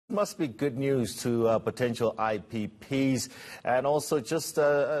Must be good news to potential IPPs. And also just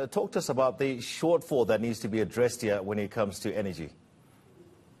talk to us about the shortfall that needs to be addressed here when it comes to energy.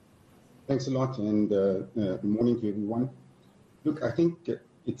 Thanks a lot, and good morning to everyone. Look, I think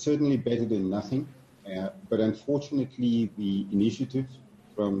it's certainly better than nothing, but unfortunately the initiative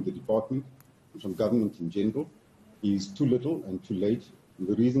from the department, from government in general, is too little and too late. And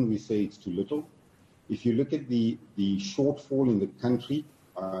the reason we say it's too little, if you look at the shortfall in the country,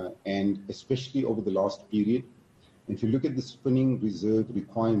 and especially over the last period, if you look at the spinning reserve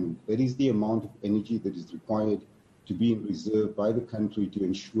requirement, that is the amount of energy that is required to be in reserve by the country to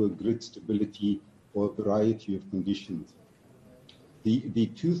ensure grid stability for a variety of conditions. The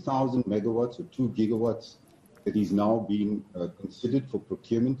 2,000 megawatts or 2 gigawatts that is now being considered for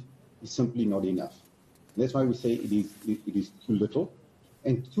procurement is simply not enough. And that's why we say it is too little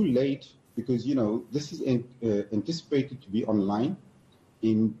and too late, because, you know, this is anticipated to be online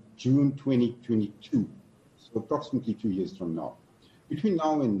in June 2022, so approximately 2 years from now. Between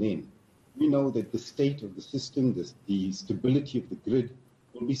now and then, we know that the state of the system, the stability of the grid,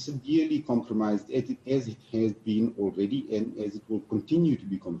 will be severely compromised as it has been already and as it will continue to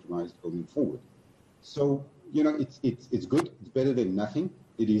be compromised going forward. So, you know, it's good, it's better than nothing.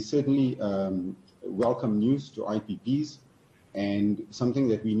 It is certainly welcome news to IPPs and something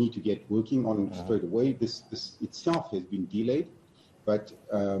that we need to get working on straight away. This itself has been delayed. But,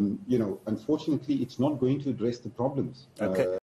 you know, unfortunately, it's not going to address the problems. Okay.